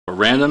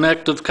random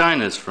act of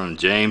kindness from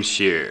James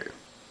Sheer.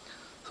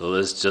 So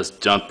let's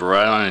just jump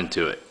right on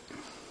into it.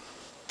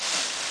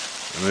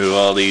 Remove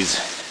all these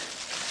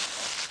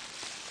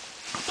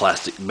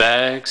plastic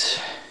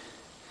bags.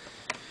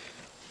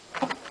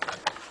 I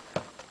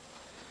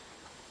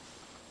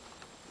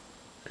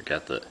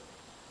got the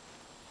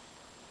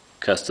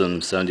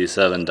custom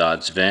 77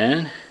 Dodge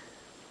van.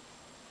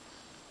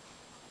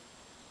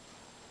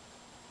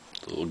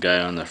 The little guy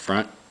on the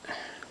front.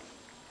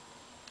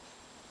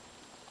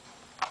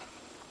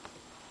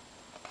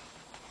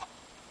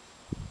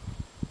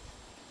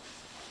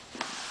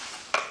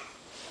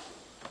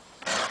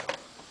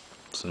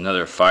 It's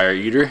another fire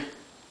eater.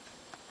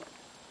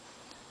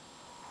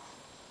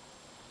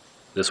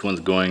 This one's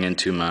going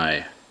into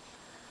my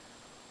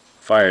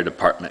fire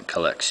department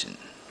collection.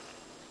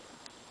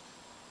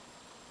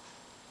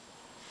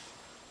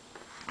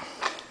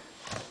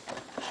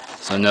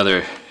 So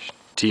another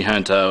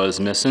T-Hunt I was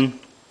missing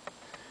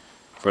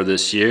for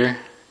this year.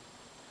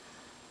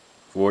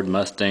 Ford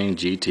Mustang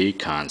GT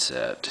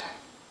Concept.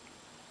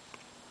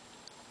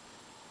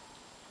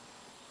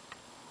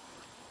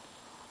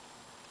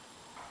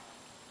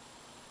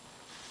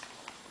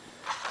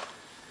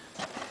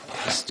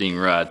 Sting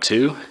Rod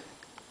 2.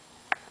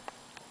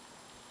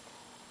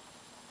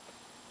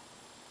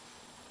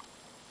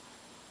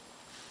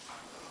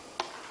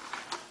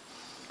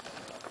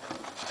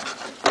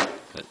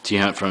 A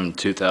T-Hunt from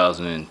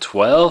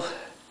 2012.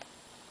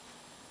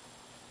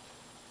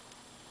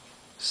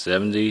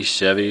 70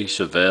 Chevy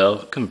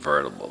Chevelle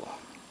convertible.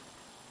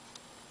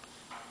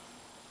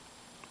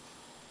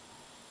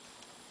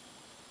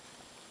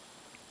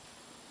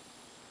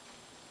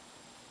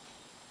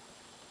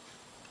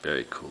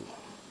 Very cool.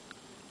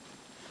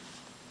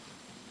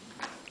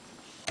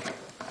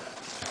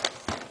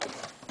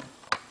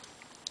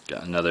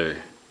 Got another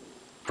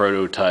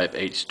prototype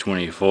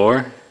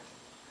H24.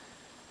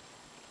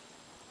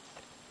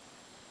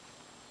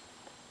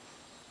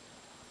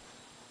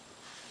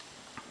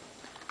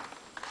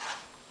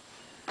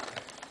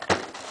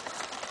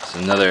 It's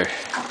another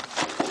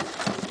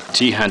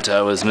T-Hunt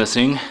I was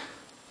missing.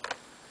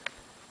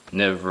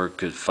 Never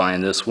could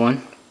find this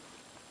one.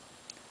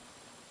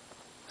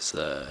 It's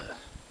a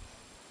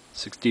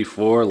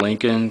 64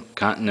 Lincoln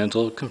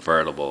Continental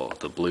convertible with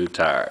the blue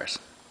tires.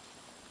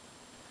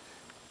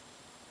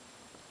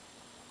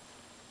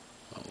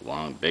 A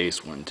long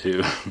base one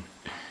too.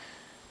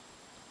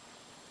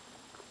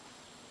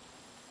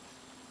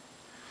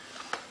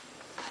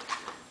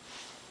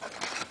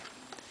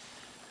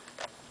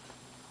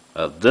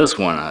 This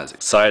one I was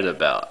excited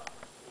about.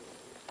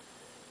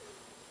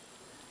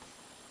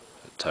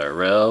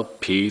 Tyrrell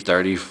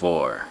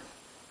P34.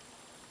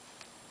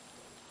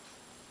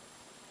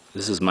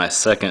 This is my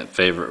second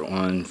favorite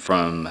one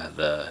from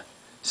the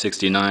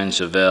 69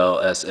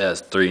 Chevelle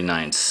SS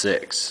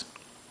 396.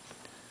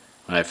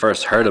 When I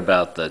first heard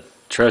about the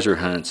treasure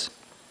hunts,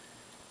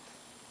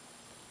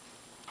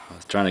 I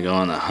was trying to go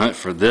on a hunt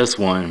for this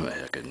one, but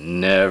I could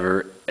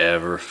never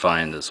ever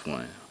find this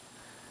one.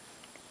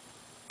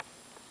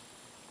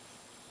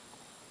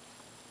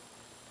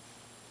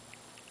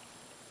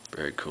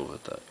 Very cool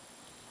with the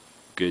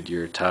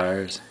Goodyear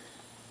tires.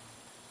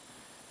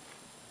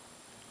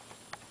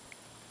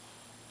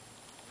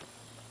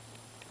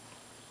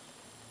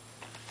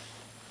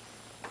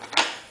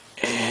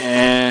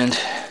 And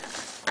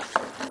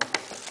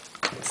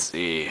let's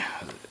see,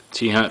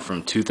 T-Hunt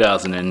from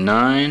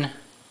 2009,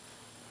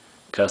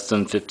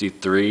 custom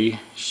 53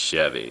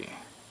 Chevy.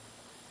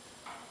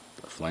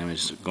 The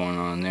flamage going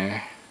on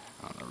there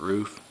on the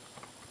roof.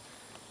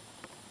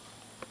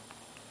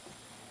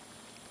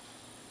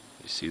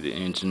 You see the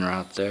engine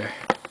right there.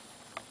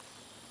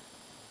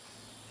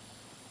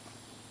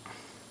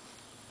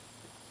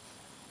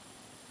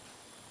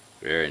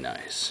 Very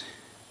nice.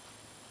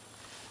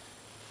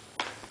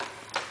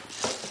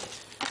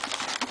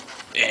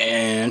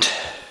 And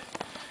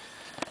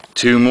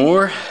two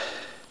more.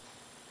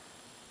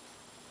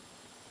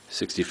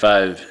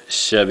 65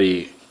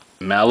 Chevy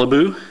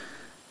Malibu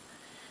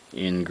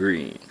in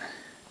green.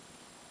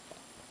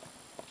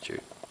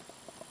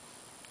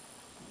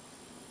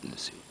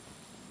 Let's see.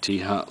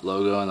 T-Hunt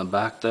logo on the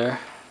back there.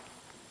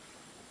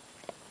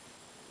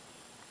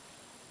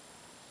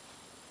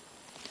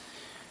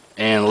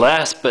 And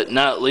last but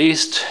not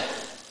least,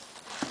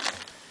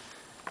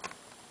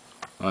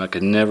 I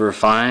could never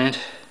find,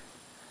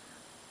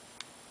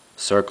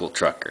 Circle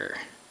Trucker.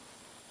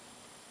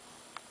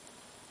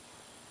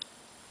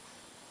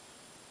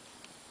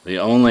 The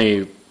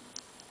only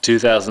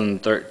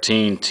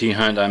 2013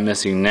 T-Hunt I'm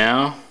missing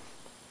now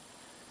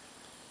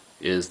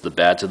is the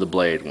Bat to the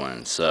Blade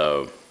one.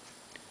 So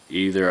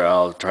either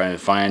I'll try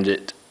and find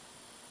it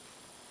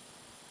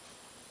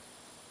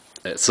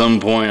at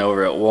some point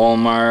over at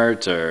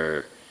Walmart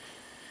or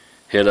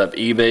hit up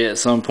eBay at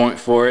some point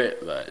for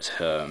it. But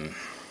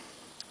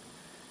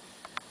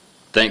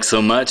thanks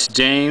so much,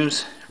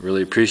 James.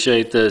 Really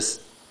appreciate this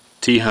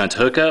T-Hunt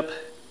hookup.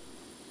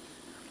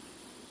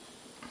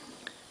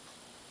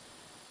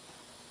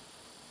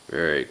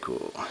 Very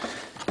cool.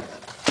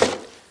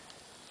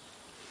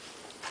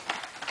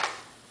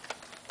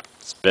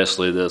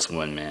 Especially this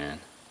one, man.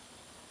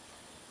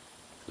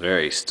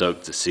 Very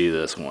stoked to see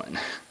this one.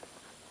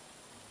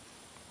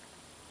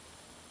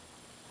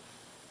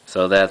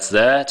 So that's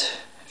that.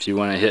 If you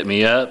want to hit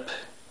me up,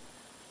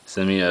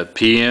 send me a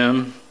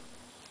PM,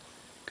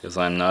 because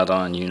I'm not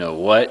on you know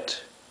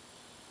what.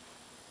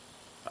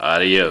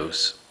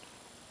 Adios.